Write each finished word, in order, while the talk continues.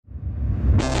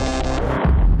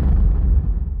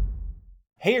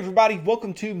Hey everybody,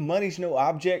 welcome to Money's No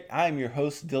Object. I am your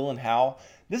host, Dylan Howell.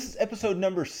 This is episode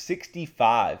number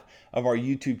 65 of our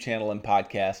YouTube channel and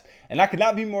podcast, and I could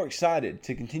not be more excited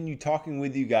to continue talking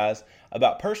with you guys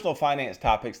about personal finance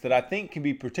topics that I think can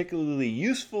be particularly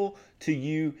useful to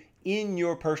you in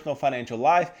your personal financial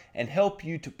life and help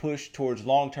you to push towards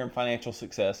long-term financial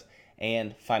success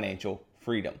and financial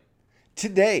freedom.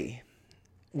 Today,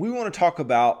 we want to talk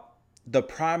about the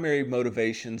primary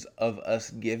motivations of us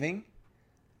giving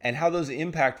and how those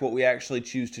impact what we actually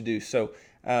choose to do. So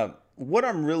what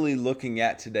I'm really looking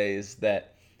at today is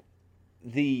that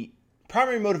the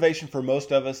primary motivation for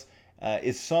most of us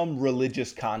is some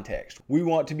religious context. We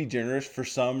want to be generous for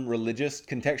some religious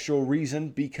contextual reason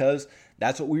because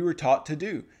that's what we were taught to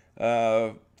do.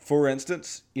 For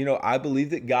instance, I believe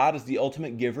that God is the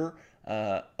ultimate giver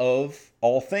of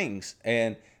all things.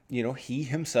 And, he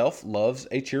himself loves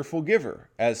a cheerful giver,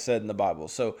 as said in the Bible.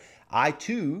 So I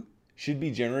too should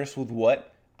be generous with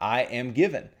what I am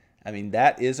given. I mean,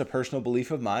 that is a personal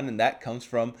belief of mine, and that comes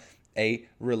from a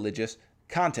religious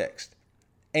context.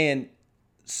 And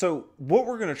so what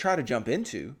we're going to try to jump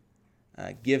into,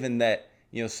 given that,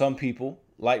 some people,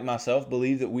 like myself,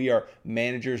 believe that we are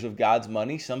managers of God's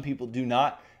money. Some people do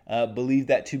not believe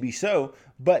that to be so,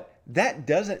 but that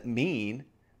doesn't mean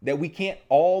that we can't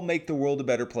all make the world a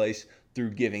better place through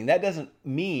giving. That doesn't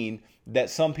mean that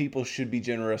some people should be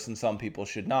generous and some people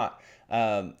should not.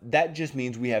 That just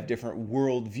means we have different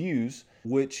worldviews,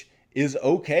 which is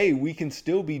okay. We can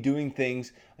still be doing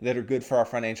things that are good for our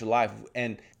financial life.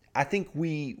 And I think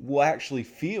we will actually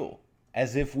feel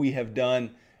as if we have done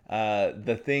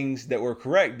the things that were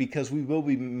correct because we will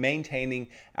be maintaining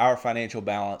our financial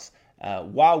balance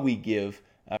while we give,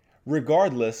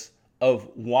 regardless of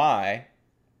why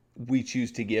we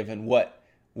choose to give and what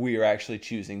we are actually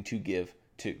choosing to give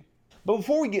to. But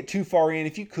before we get too far in,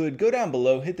 if you could, go down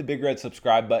below, hit the big red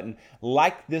subscribe button,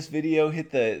 like this video,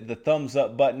 hit the thumbs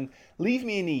up button, leave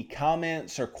me any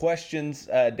comments or questions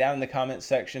down in the comments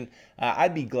section.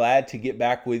 I'd be glad to get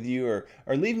back with you or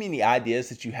leave me any ideas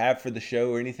that you have for the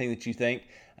show or anything that you think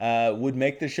would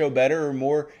make the show better or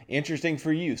more interesting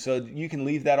for you. So you can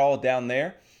leave that all down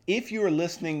there. If you are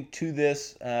listening to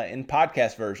this in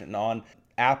podcast version on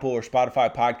Apple or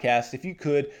Spotify podcasts, if you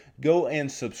could go and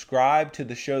subscribe to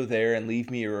the show there and leave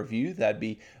me a review, that'd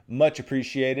be much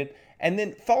appreciated. And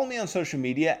then follow me on social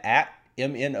media at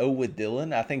MNO with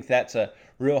Dylan. I think that's a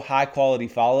real high quality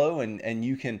follow, and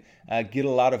you can get a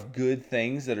lot of good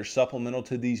things that are supplemental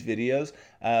to these videos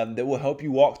that will help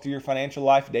you walk through your financial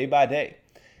life day by day.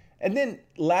 And then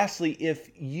lastly, if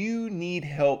you need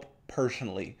help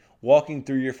personally walking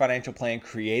through your financial plan,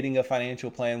 creating a financial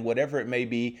plan, whatever it may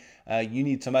be, you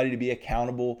need somebody to be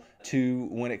accountable to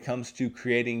when it comes to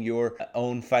creating your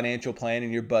own financial plan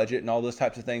and your budget and all those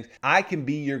types of things. I can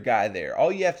be your guy there.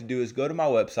 All you have to do is go to my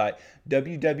website,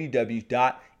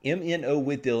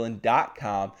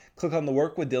 www.mnowithdylan.com, click on the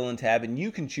Work with Dylan tab, and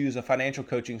you can choose a financial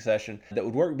coaching session that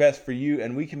would work best for you,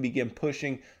 and we can begin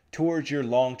pushing towards your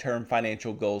long-term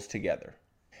financial goals together.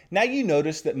 Now, you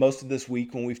notice that most of this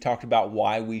week when we've talked about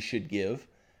why we should give,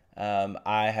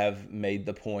 I have made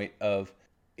the point of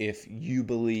if you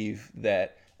believe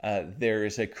that there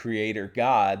is a creator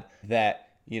God that,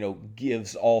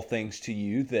 gives all things to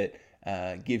you, that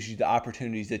gives you the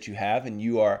opportunities that you have, and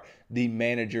you are the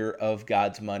manager of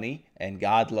God's money, and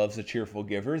God loves a cheerful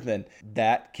giver, then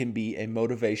that can be a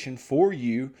motivation for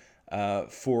you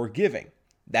for giving.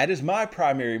 That is my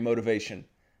primary motivation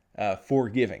for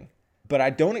giving. But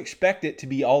I don't expect it to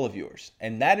be all of yours,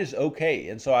 and that is okay.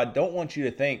 And so I don't want you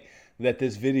to think that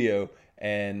this video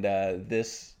and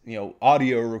this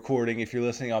audio recording, if you're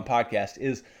listening on podcast,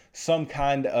 is some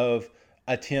kind of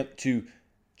attempt to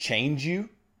change you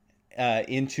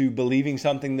into believing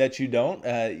something that you don't.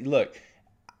 Look,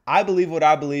 I believe what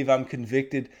I believe. I'm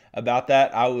convicted about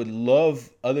that. I would love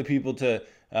other people to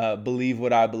believe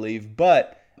what I believe,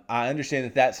 but I understand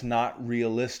that that's not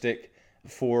realistic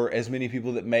for as many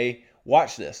people that may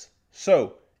watch this.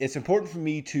 So it's important for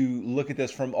me to look at this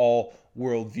from all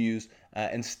worldviews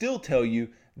and still tell you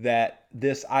that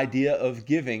this idea of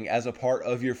giving as a part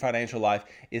of your financial life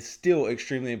is still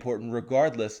extremely important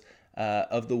regardless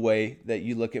of the way that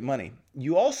you look at money.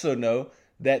 You also know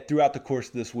that throughout the course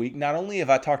of this week, not only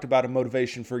have I talked about a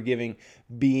motivation for giving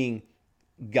being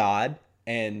God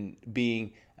and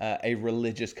being a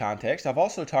religious context, I've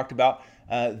also talked about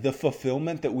the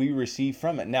fulfillment that we receive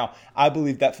from it. Now, I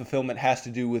believe that fulfillment has to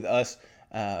do with us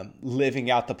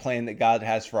living out the plan that God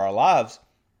has for our lives.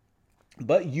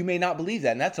 But you may not believe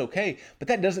that, and that's okay. But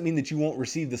that doesn't mean that you won't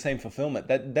receive the same fulfillment.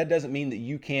 That doesn't mean that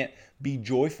you can't be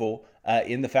joyful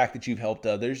in the fact that you've helped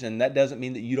others. And that doesn't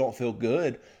mean that you don't feel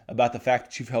good about the fact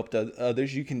that you've helped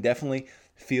others. You can definitely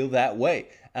feel that way.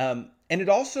 And it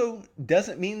also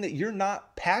doesn't mean that you're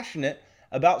not passionate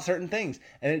about certain things.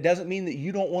 And it doesn't mean that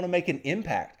you don't want to make an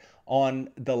impact on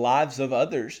the lives of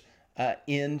others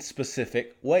in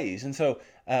specific ways. And so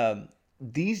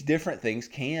these different things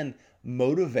can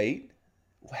motivate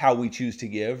how we choose to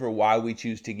give, or why we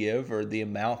choose to give, or the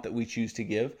amount that we choose to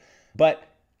give. But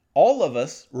all of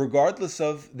us, regardless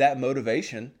of that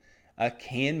motivation,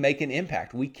 can make an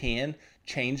impact. We can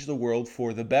change the world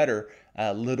for the better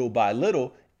little by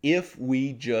little if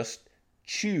we just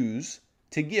choose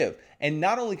to give. And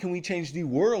not only can we change the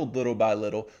world little by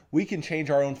little, we can change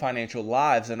our own financial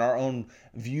lives and our own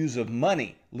views of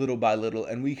money little by little,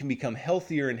 and we can become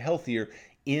healthier and healthier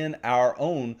in our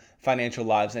own financial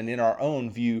lives and in our own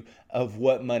view of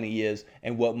what money is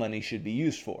and what money should be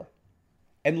used for.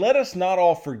 And let us not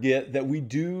all forget that we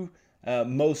do,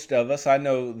 most of us, I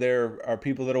know there are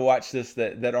people that will watch this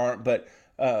that aren't, but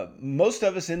most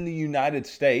of us in the United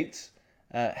States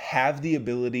have the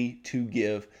ability to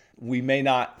give. We may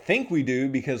not think we do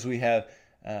because we have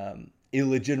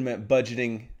illegitimate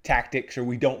budgeting tactics, or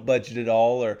we don't budget at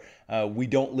all, or we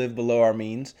don't live below our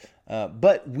means.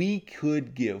 But we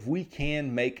could give. We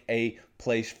can make a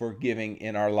place for giving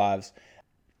in our lives.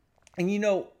 And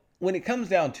when it comes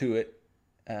down to it,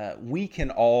 we can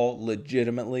all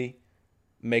legitimately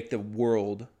make the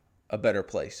world a better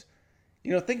place.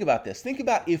 Think about this. Think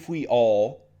about if we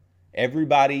all,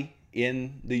 everybody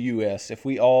in the U.S., if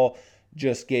we all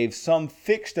just gave some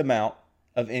fixed amount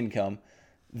of income,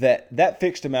 that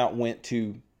fixed amount went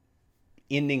to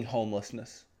ending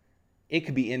homelessness. It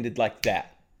could be ended like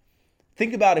that.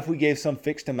 Think about if we gave some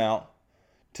fixed amount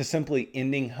to simply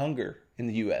ending hunger in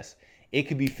the U.S. It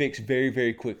could be fixed very,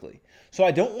 very quickly. So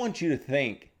I don't want you to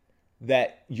think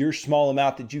that your small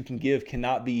amount that you can give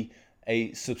cannot be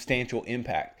a substantial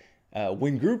impact.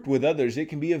 When grouped with others, it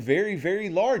can be a very, very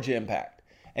large impact.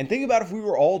 And think about if we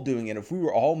were all doing it, if we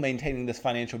were all maintaining this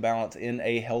financial balance in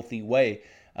a healthy way,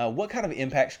 what kind of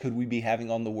impacts could we be having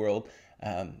on the world?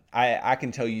 I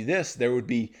can tell you this: there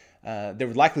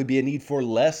would likely be a need for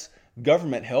less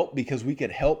government help, because we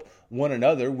could help one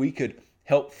another. We could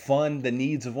help fund the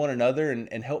needs of one another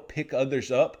and help pick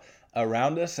others up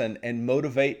around us and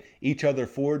motivate each other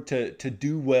forward to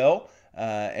do well.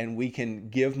 And we can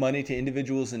give money to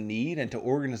individuals in need and to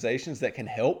organizations that can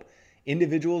help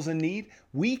individuals in need.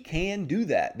 We can do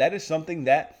that. That is something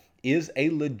that is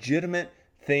a legitimate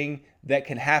thing that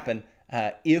can happen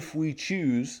if we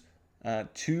choose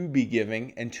to be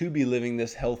giving and to be living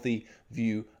this healthy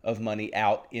view of money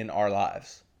out in our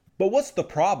lives. But what's the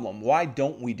problem? Why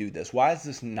don't we do this? Why is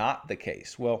this not the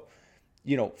case? Well,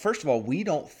 first of all, we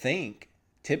don't think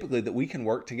typically that we can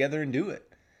work together and do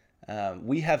it.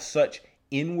 We have such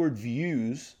inward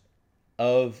views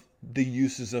of the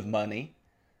uses of money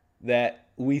that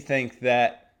we think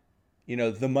that,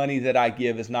 the money that I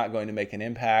give is not going to make an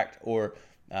impact, or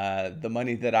the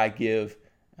money that I give,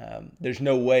 there's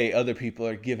no way other people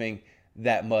are giving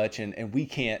that much, and we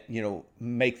can't,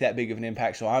 make that big of an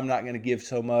impact, so I'm not going to give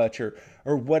so much, or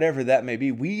whatever that may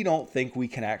be. We don't think we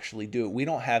can actually do it. We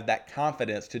don't have that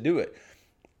confidence to do it.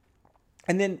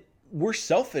 And then we're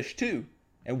selfish too,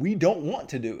 and we don't want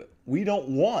to do it. We don't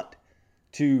want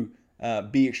to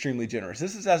be extremely generous.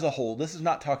 This is as a whole. This is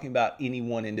not talking about any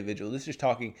one individual. This is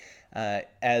talking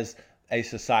as a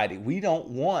society. We don't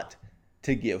want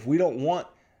to give. We don't want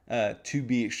to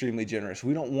be extremely generous.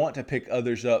 We don't want to pick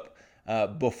others up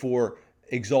before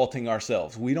exalting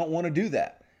ourselves. We don't want to do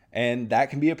that. And that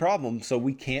can be a problem. So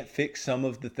we can't fix some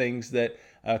of the things that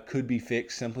could be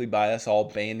fixed simply by us all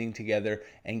banding together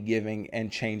and giving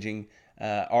and changing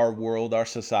our world, our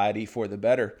society for the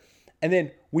better. And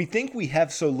then we think we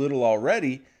have so little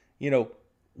already.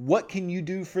 What can you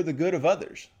do for the good of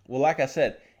others? Well, like I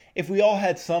said, if we all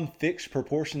had some fixed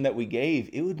proportion that we gave,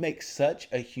 it would make such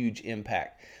a huge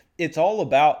impact. It's all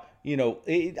about,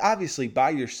 obviously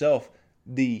by yourself,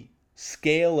 the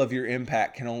scale of your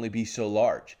impact can only be so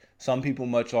large. Some people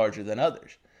much larger than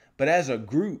others. But as a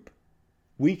group,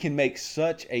 we can make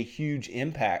such a huge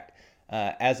impact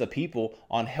as a people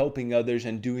on helping others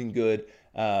and doing good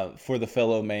for the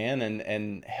fellow man,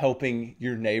 and helping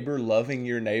your neighbor, loving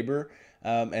your neighbor,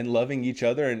 and loving each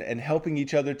other, and helping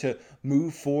each other to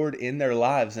move forward in their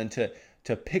lives, and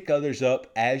to pick others up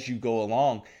as you go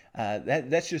along.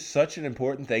 That's just such an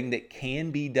important thing that can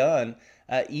be done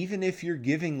even if you're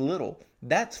giving little.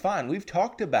 That's fine. We've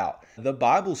talked about the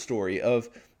Bible story of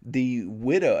the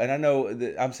widow, and I know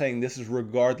that I'm saying this is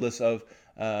regardless of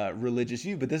religious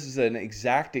view, but this is an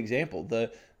exact example.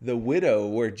 The widow,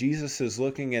 where Jesus is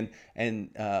looking and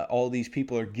all these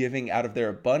people are giving out of their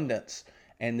abundance,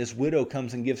 and this widow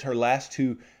comes and gives her last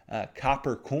two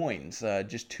copper coins,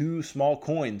 just two small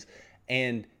coins,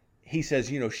 and he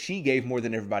says, she gave more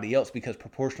than everybody else because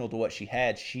proportional to what she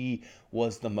had, she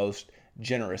was the most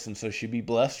generous, and so she'd be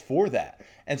blessed for that.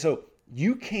 And so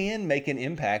you can make an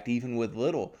impact even with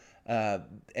little,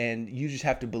 and you just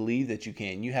have to believe that you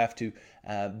can. You have to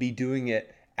be doing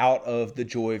it out of the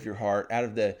joy of your heart, out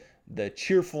of the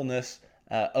cheerfulness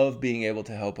of being able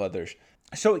to help others.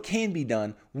 So it can be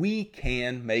done. We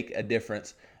can make a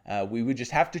difference. We would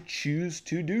just have to choose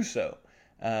to do so.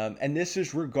 And this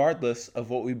is regardless of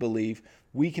what we believe.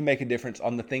 We can make a difference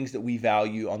on the things that we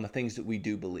value, on the things that we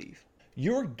do believe.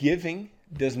 Your giving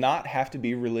does not have to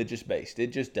be religious based. It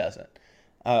just doesn't.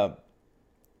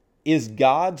 Is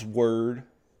God's word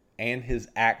and his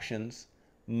actions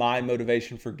my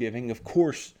motivation for giving? Of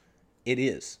course it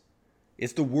is.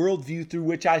 It's the worldview through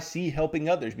which I see helping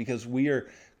others, because we are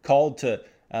called to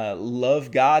love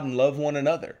God and love one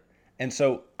another. And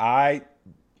so I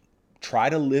try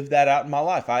to live that out in my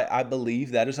life. I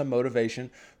believe that is a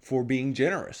motivation for being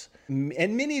generous.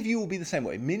 And many of you will be the same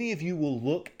way. Many of you will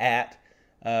look at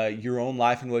your own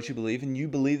life and what you believe, and you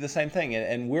believe the same thing.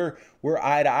 And we're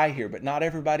eye to eye here, but not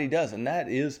everybody does. And that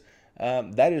is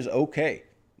okay.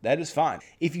 That is fine.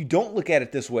 If you don't look at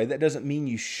it this way, that doesn't mean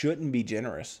you shouldn't be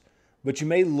generous, but you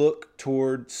may look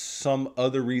towards some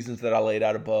other reasons that I laid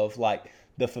out above, like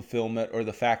the fulfillment, or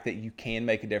the fact that you can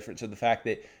make a difference, or the fact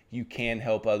that you can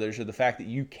help others, or the fact that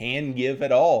you can give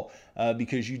at all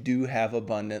because you do have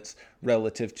abundance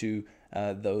relative to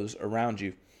those around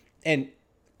you. And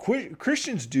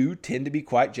Christians do tend to be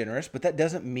quite generous, but that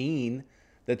doesn't mean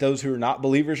that those who are not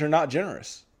believers are not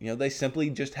generous. They simply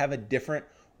just have a different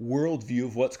worldview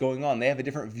of what's going on. They have a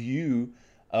different view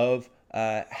of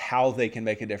how they can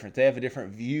make a difference. They have a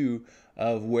different view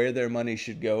of where their money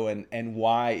should go and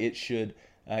why it should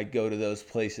go to those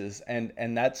places.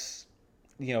 And that's,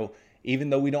 even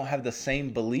though we don't have the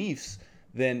same beliefs,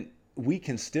 then we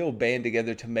can still band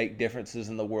together to make differences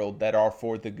in the world that are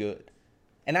for the good.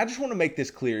 And I just want to make this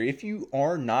clear. If you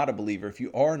are not a believer, if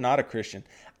you are not a Christian,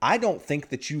 I don't think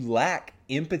that you lack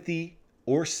empathy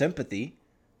or sympathy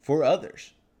for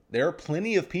others. There are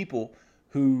plenty of people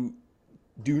who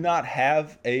do not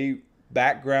have a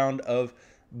background of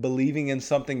believing in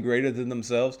something greater than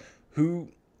themselves, who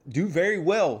do very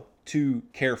well to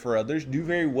care for others, do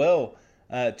very well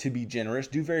to be generous,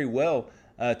 do very well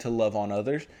to love on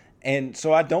others. And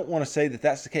so I don't want to say that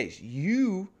that's the case.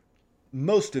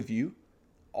 Most of you,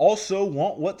 also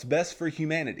want what's best for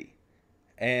humanity.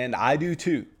 And I do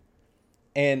too.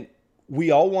 And we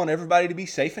all want everybody to be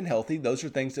safe and healthy. Those are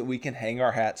things that we can hang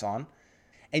our hats on.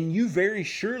 And you very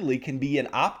surely can be an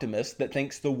optimist that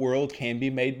thinks the world can be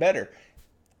made better.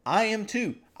 I am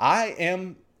too. I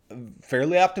am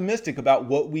fairly optimistic about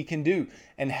what we can do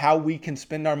and how we can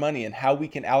spend our money and how we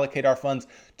can allocate our funds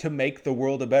to make the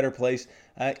world a better place,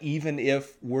 even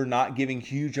if we're not giving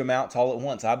huge amounts all at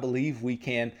once. I believe we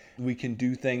can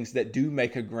do things that do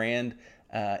make a grand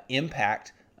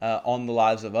impact on the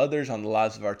lives of others, on the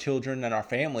lives of our children and our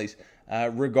families,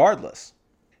 regardless.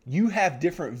 You have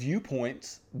different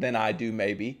viewpoints than I do,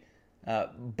 maybe,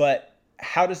 but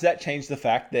how does that change the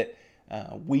fact that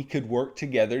we could work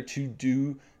together to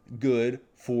do good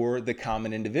for the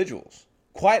common individuals?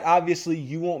 Quite obviously,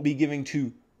 you won't be giving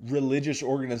to religious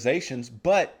organizations,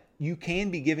 but you can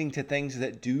be giving to things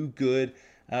that do good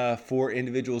for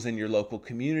individuals in your local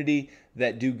community,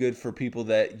 that do good for people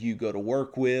that you go to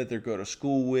work with or go to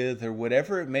school with or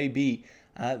whatever it may be.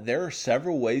 There are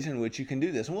several ways in which you can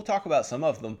do this, and we'll talk about some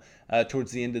of them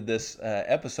towards the end of this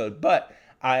episode. But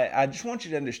I just want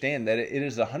you to understand that it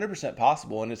is 100%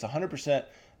 possible, and it's 100%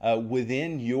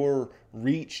 within your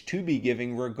reach to be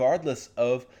giving, regardless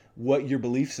of what your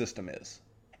belief system is.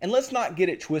 And let's not get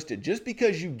it twisted. Just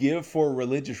because you give for a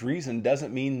religious reason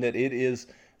doesn't mean that it is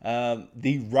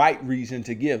the right reason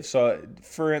to give. So,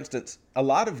 for instance, a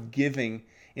lot of giving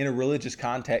in a religious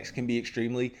context can be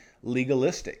extremely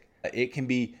legalistic. It can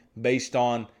be based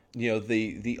on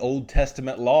the Old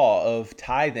Testament law of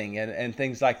tithing and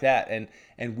things like that,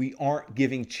 and we aren't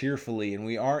giving cheerfully, and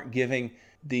we aren't giving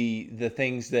the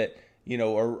things that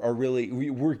are really,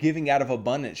 we're giving out of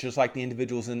abundance, just like the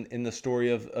individuals in the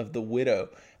story of the widow.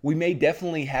 We may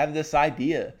definitely have this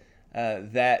idea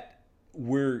that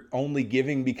we're only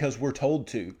giving because we're told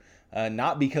to,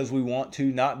 not because we want to,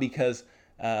 not because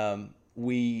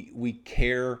we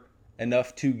care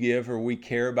enough to give, or we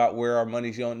care about where our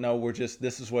money's going. No,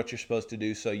 this is what you're supposed to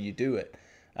do, so you do it.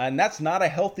 And that's not a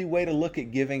healthy way to look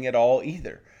at giving at all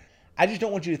either. I just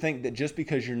don't want you to think that just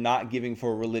because you're not giving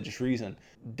for a religious reason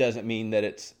doesn't mean that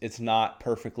it's not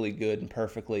perfectly good and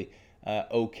perfectly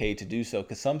okay to do so.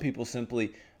 Because some people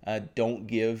simply don't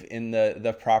give in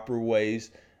the proper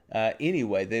ways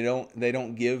anyway. They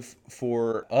don't give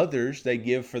for others. They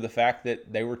give for the fact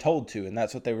that they were told to, and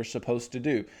that's what they were supposed to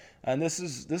do. And this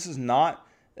is not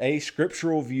a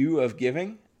scriptural view of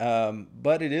giving,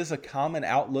 but it is a common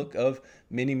outlook of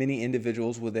many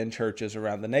individuals within churches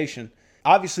around the nation.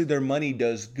 Obviously, their money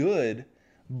does good,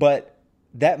 but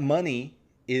that money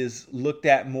is looked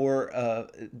at more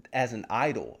as an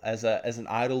idol, as an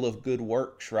idol of good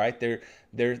works, right?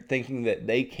 They're thinking that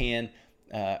they can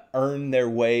earn their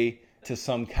way to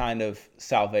some kind of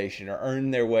salvation, or earn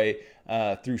their way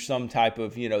through some type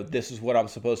of, this is what I'm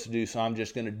supposed to do, so I'm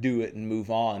just going to do it and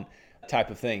move on type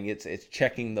of thing. It's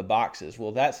checking the boxes.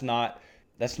 Well, that's not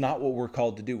what we're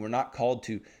called to do. We're not called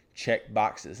to check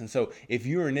boxes. And so if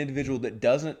you're an individual that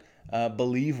doesn't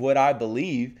believe what I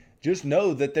believe, just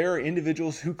know that there are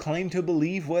individuals who claim to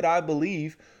believe what I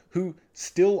believe who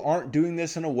still aren't doing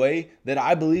this in a way that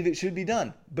I believe it should be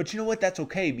done. But you know what? That's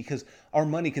okay, because our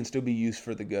money can still be used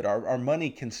for the good. Our money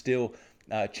can still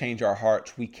change our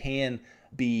hearts. We can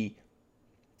be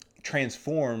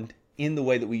transformed in the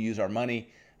way that we use our money,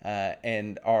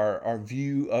 and our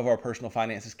view of our personal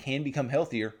finances can become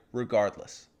healthier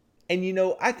regardless. And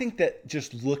I think that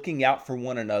just looking out for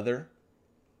one another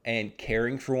and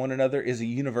caring for one another is a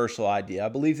universal idea. I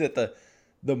believe that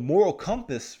the moral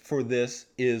compass for this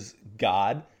is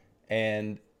God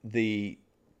and the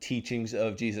teachings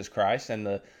of Jesus Christ and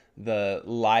the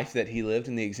life that he lived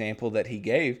and the example that he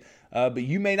gave. But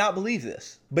you may not believe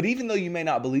this. But even though you may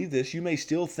not believe this, you may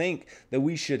still think that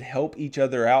we should help each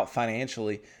other out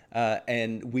financially,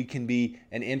 and we can be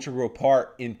an integral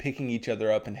part in picking each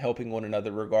other up and helping one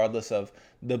another regardless of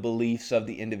the beliefs of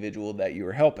the individual that you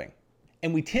are helping.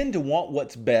 And we tend to want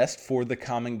what's best for the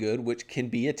common good, which can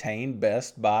be attained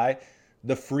best by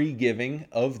the free giving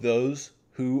of those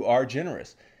who are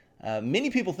generous. Many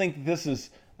people think that this is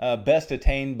best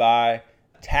attained by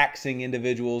taxing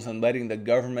individuals and letting the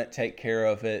government take care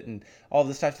of it and all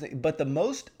this type of thing. But the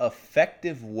most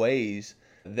effective ways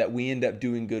that we end up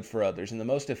doing good for others, and the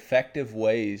most effective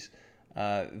ways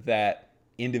that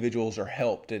individuals are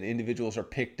helped and individuals are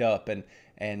picked up and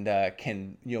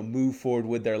can move forward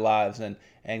with their lives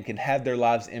and can have their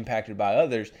lives impacted by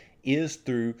others, is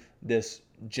through this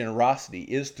generosity,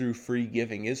 is through free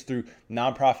giving, is through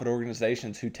nonprofit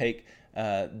organizations who take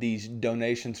these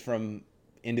donations from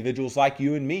individuals like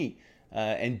you and me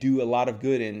and do a lot of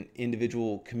good in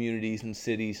individual communities and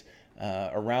cities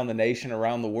around the nation,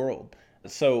 around the world.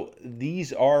 So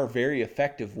these are very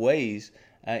effective ways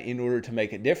in order to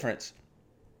make a difference.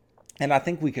 And I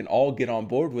think we can all get on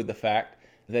board with the fact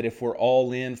that if we're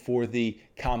all in for the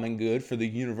common good, for the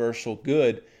universal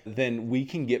good, then we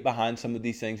can get behind some of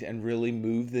these things and really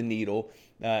move the needle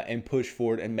and push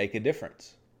forward and make a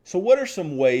difference. So what are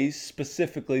some ways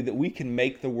specifically that we can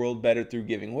make the world better through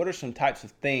giving? What are some types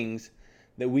of things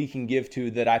that we can give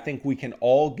to that I think we can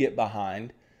all get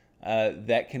behind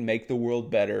that can make the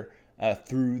world better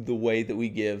through the way that we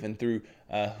give and through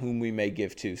whom we may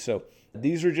give to? So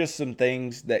these are just some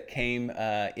things that came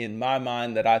in my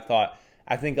mind that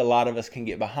I think a lot of us can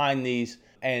get behind these,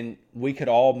 and we could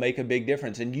all make a big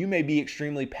difference. And you may be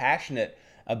extremely passionate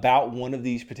about one of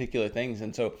these particular things.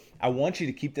 And so I want you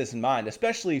to keep this in mind,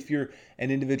 especially if you're an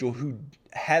individual who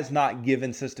has not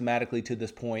given systematically to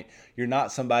this point. You're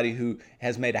not somebody who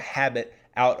has made a habit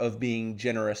out of being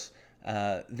generous.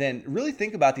 Then really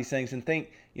think about these things and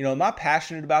think, am I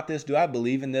passionate about this? Do I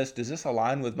believe in this? Does this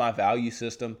align with my value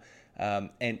system?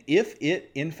 And if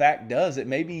it in fact does, it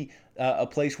may be a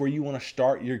place where you want to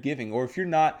start your giving. Or if you're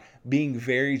not being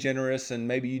very generous and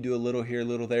maybe you do a little here, a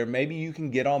little there, maybe you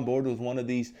can get on board with one of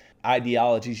these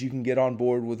ideologies. You can get on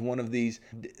board with one of these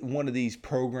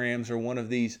programs or one of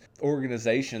these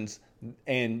organizations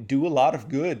and do a lot of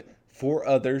good for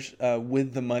others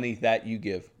with the money that you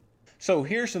give. So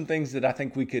here's some things that I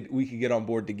think we could get on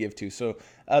board to give to. So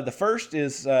the first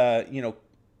is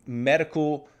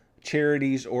medical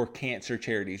charities or cancer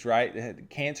charities, right?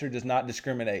 Cancer does not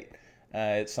discriminate.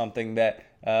 It's something that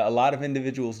a lot of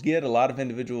individuals get, a lot of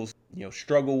individuals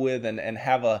struggle with and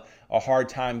have a hard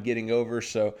time getting over.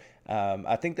 So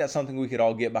I think that's something we could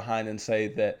all get behind and say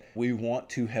that we want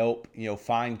to help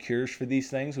find cures for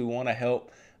these things. We want to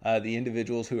help the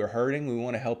individuals who are hurting. We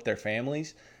want to help their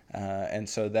families. And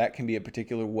so that can be a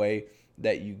particular way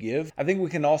that you give. I think we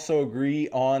can also agree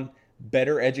on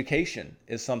better education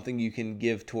is something you can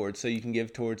give towards. So you can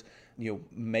give towards,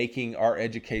 making our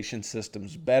education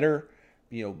systems better,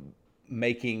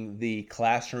 making the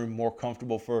classroom more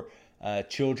comfortable for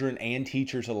children and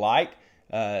teachers alike.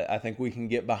 I think we can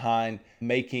get behind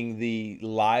making the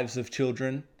lives of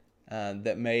children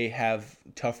that may have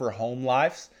tougher home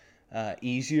lives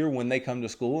easier when they come to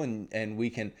school, and we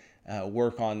can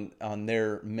work on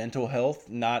their mental health,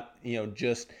 not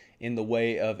just in the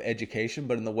way of education,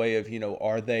 but in the way of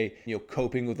are they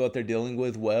coping with what they're dealing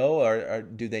with well, or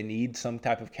do they need some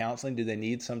type of counseling? Do they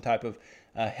need some type of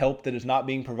help that is not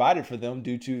being provided for them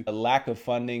due to a lack of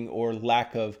funding or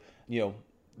lack of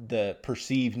the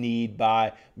perceived need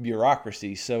by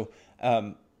bureaucracy? So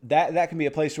that can be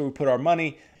a place where we put our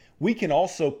money. We can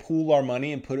also pool our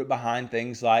money and put it behind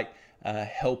things like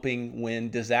helping when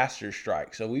disasters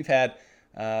strike. So we've had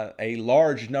a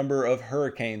large number of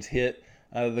hurricanes hit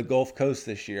the Gulf Coast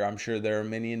this year. I'm sure there are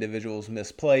many individuals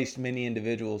misplaced, many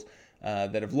individuals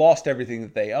that have lost everything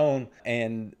that they own.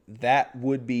 And that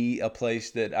would be a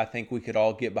place that I think we could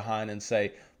all get behind and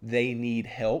say they need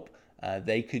help.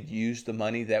 They could use the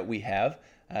money that we have,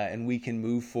 and we can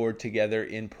move forward together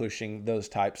in pushing those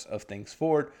types of things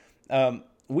forward.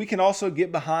 We can also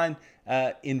get behind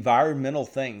environmental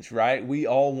things, right? We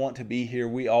all want to be here.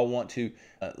 We all want to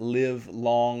live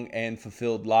long and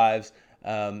fulfilled lives.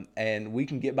 And we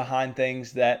can get behind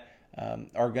things that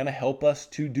are going to help us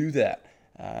to do that.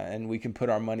 And we can put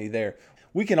our money there.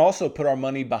 We can also put our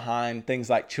money behind things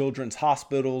like children's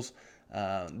hospitals,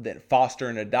 that foster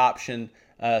and adoption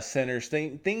centers,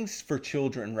 things for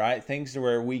children, right? Things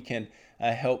where we can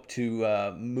help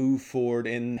to move forward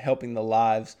in helping the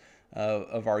lives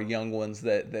of our young ones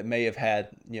that may have had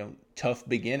tough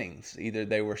beginnings. Either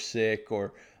they were sick,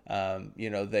 or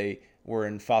they were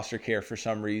in foster care for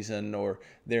some reason, or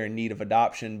they're in need of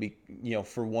adoption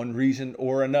for one reason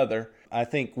or another. I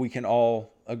think we can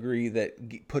all agree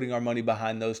that putting our money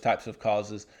behind those types of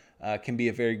causes can be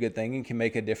a very good thing and can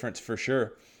make a difference for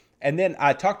sure. And then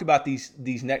I talked about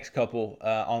these next couple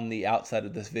on the outside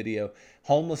of this video: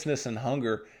 homelessness and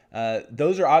hunger.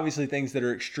 Those are obviously things that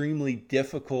are extremely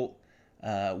difficult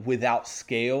without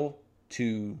scale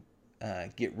to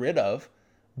get rid of,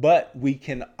 but we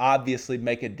can obviously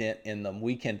make a dent in them.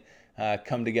 We can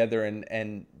come together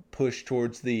and push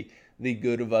towards the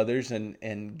good of others,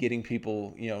 and getting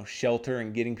people shelter,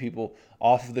 and getting people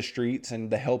off of the streets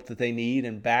and the help that they need,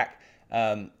 and back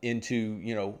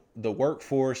into the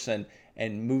workforce, and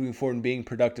moving forward and being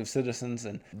productive citizens.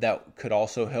 And that could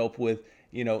also help with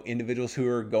individuals who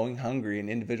are going hungry, and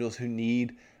individuals who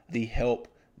need the help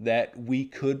that we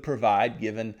could provide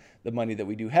given the money that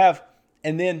we do have.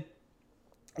 And then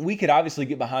we could obviously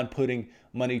get behind putting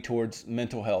money towards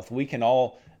mental health. We can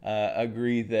all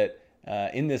agree that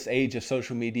in this age of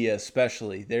social media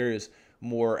especially, there is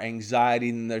more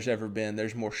anxiety than there's ever been.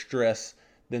 There's more stress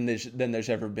than there's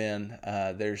ever been.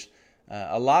 There's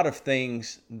a lot of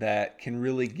things that can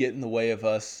really get in the way of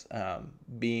us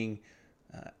being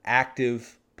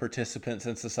active participants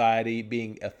in society,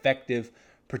 being effective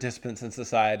participants in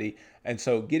society. And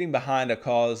so getting behind a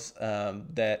cause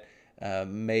that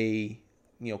may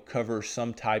cover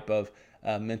some type of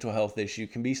mental health issue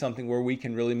can be something where we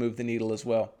can really move the needle as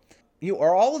well.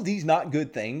 Are all of these not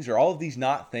good things? Are all of these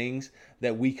not things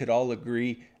that we could all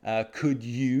agree could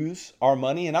use our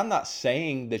money? And I'm not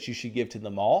saying that you should give to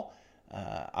them all.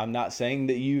 I'm not saying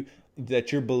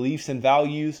that your beliefs and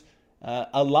values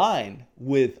align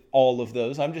with all of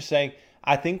those. I'm just saying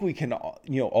I think we can all,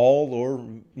 or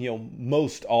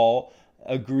most all,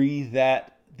 agree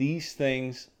that these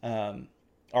things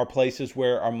are places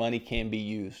where our money can be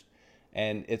used.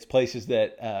 And it's places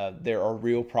that there are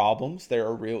real problems, there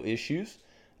are real issues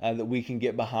that we can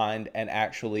get behind and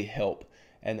actually help,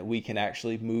 and that we can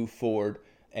actually move forward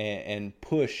and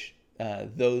push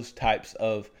those types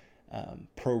of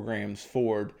programs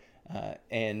forward.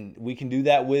 And we can do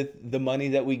that with the money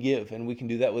that we give, and we can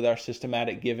do that with our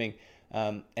systematic giving.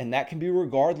 And that can be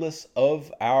regardless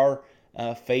of our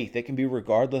faith. It can be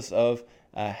regardless of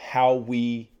how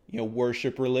we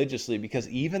worship religiously, because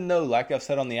even though, like I've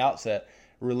said on the outset,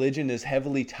 religion is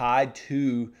heavily tied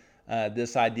to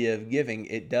this idea of giving,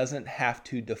 it doesn't have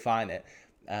to define it.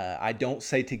 I don't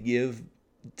say to give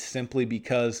simply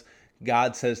because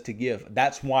God says to give.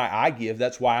 That's why I give.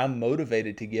 That's why I'm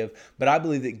motivated to give. But I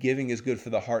believe that giving is good for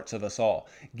the hearts of us all.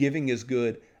 Giving is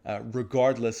good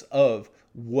regardless of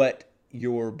what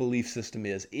your belief system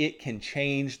is. It can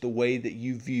change the way that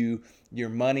you view your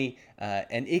money,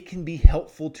 and it can be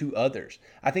helpful to others.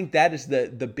 I think that is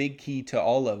the big key to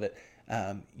all of it.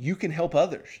 You can help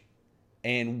others,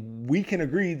 and we can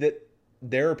agree that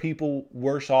there are people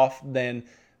worse off than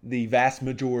the vast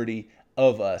majority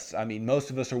of us. I mean, most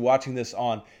of us are watching this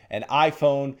on an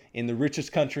iPhone in the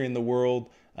richest country in the world,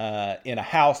 in a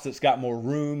house that's got more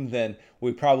room than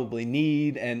we probably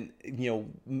need, and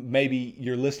maybe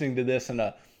you're listening to this in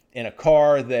a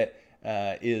car that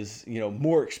is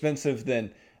more expensive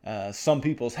than some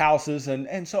people's houses,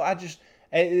 and so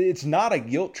it's not a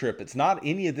guilt trip. It's not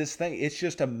any of this thing. It's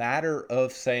just a matter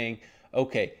of saying,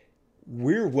 okay,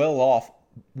 we're well off.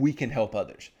 We can help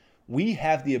others. We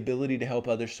have the ability to help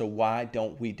others. So why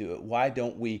don't we do it? Why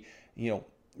don't we,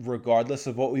 regardless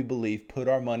of what we believe, put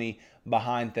our money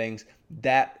behind things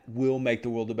that will make the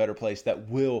world a better place, that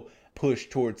will push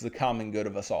towards the common good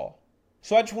of us all?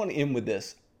 So I just want to end with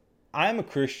this. I'm a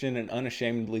Christian, and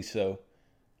unashamedly so.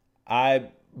 I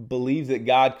believe that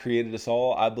God created us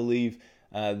all. I believe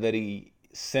that He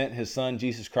sent His Son,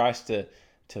 Jesus Christ, to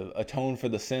atone for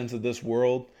the sins of this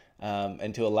world,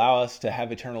 and to allow us to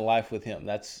have eternal life with Him.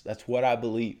 That's what I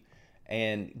believe.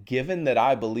 And given that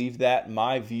I believe that,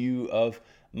 my view of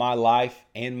my life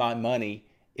and my money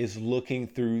is looking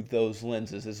through those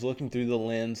lenses. Is looking through the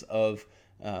lens of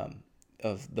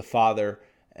the Father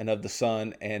and of the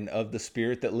Son and of the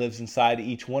Spirit that lives inside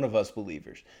each one of us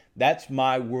believers. That's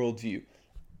my worldview.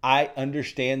 I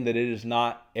understand that it is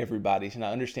not everybody's, and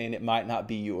I understand it might not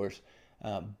be yours,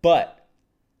 but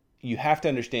you have to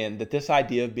understand that this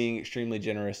idea of being extremely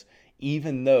generous,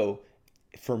 even though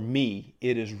for me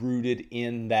it is rooted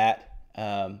in that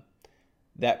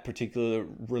particular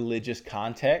religious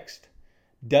context,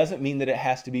 doesn't mean that it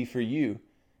has to be for you.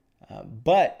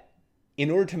 But in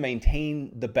order to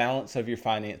maintain the balance of your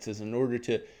finances, in order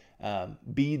to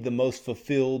be the most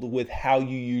fulfilled with how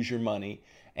you use your money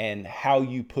and how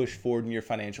you push forward in your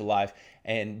financial life,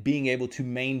 and being able to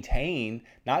maintain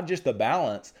not just the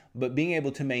balance, but being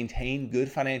able to maintain good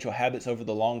financial habits over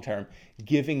the long term,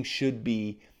 giving should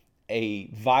be a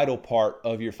vital part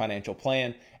of your financial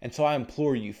plan. And so I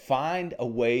implore you, find a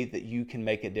way that you can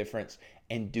make a difference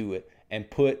and do it,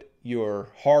 and put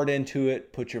your heart into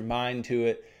it, put your mind to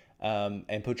it,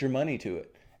 and put your money to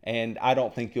it. And I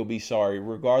don't think you'll be sorry,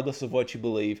 regardless of what you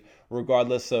believe,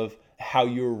 regardless of how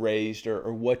you were raised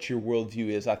or what your worldview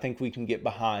is. I think we can get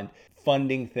behind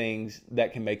funding things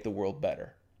that can make the world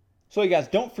better. So, hey guys,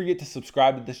 don't forget to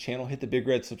subscribe to this channel. Hit the big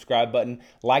red subscribe button.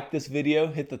 Like this video.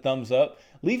 Hit the thumbs up.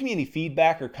 Leave me any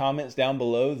feedback or comments down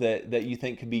below that you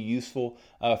think could be useful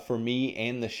for me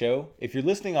and the show. If you're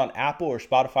listening on Apple or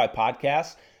Spotify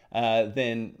podcasts,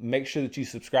 then make sure that you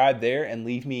subscribe there and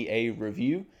leave me a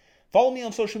review. Follow me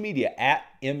on social media at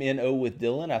MNO with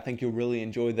Dylan. I think you'll really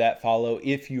enjoy that follow.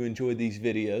 If you enjoy these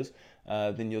videos,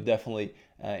 then you'll definitely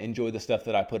enjoy the stuff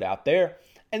that I put out there.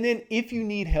 And then if you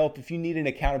need help, if you need an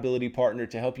accountability partner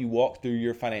to help you walk through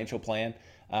your financial plan,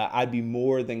 I'd be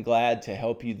more than glad to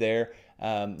help you there.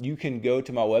 You can go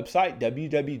to my website,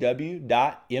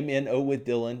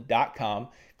 www.mnowithdylan.com,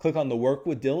 click on the Work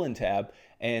with Dylan tab,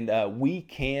 and we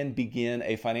can begin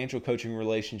a financial coaching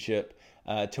relationship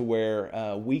to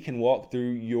where we can walk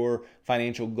through your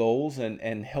financial goals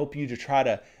and help you to try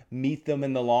to meet them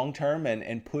in the long term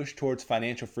and push towards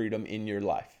financial freedom in your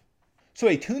life. So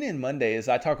a tune-in Monday as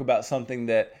I talk about something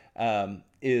that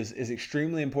is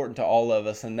extremely important to all of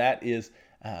us, and that is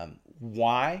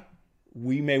why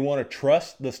we may want to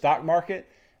trust the stock market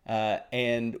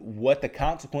and what the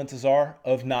consequences are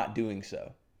of not doing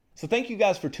so. So thank you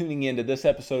guys for tuning in to this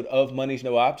episode of Money's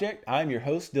No Object. I'm your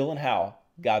host, Dylan Howell.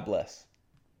 God bless.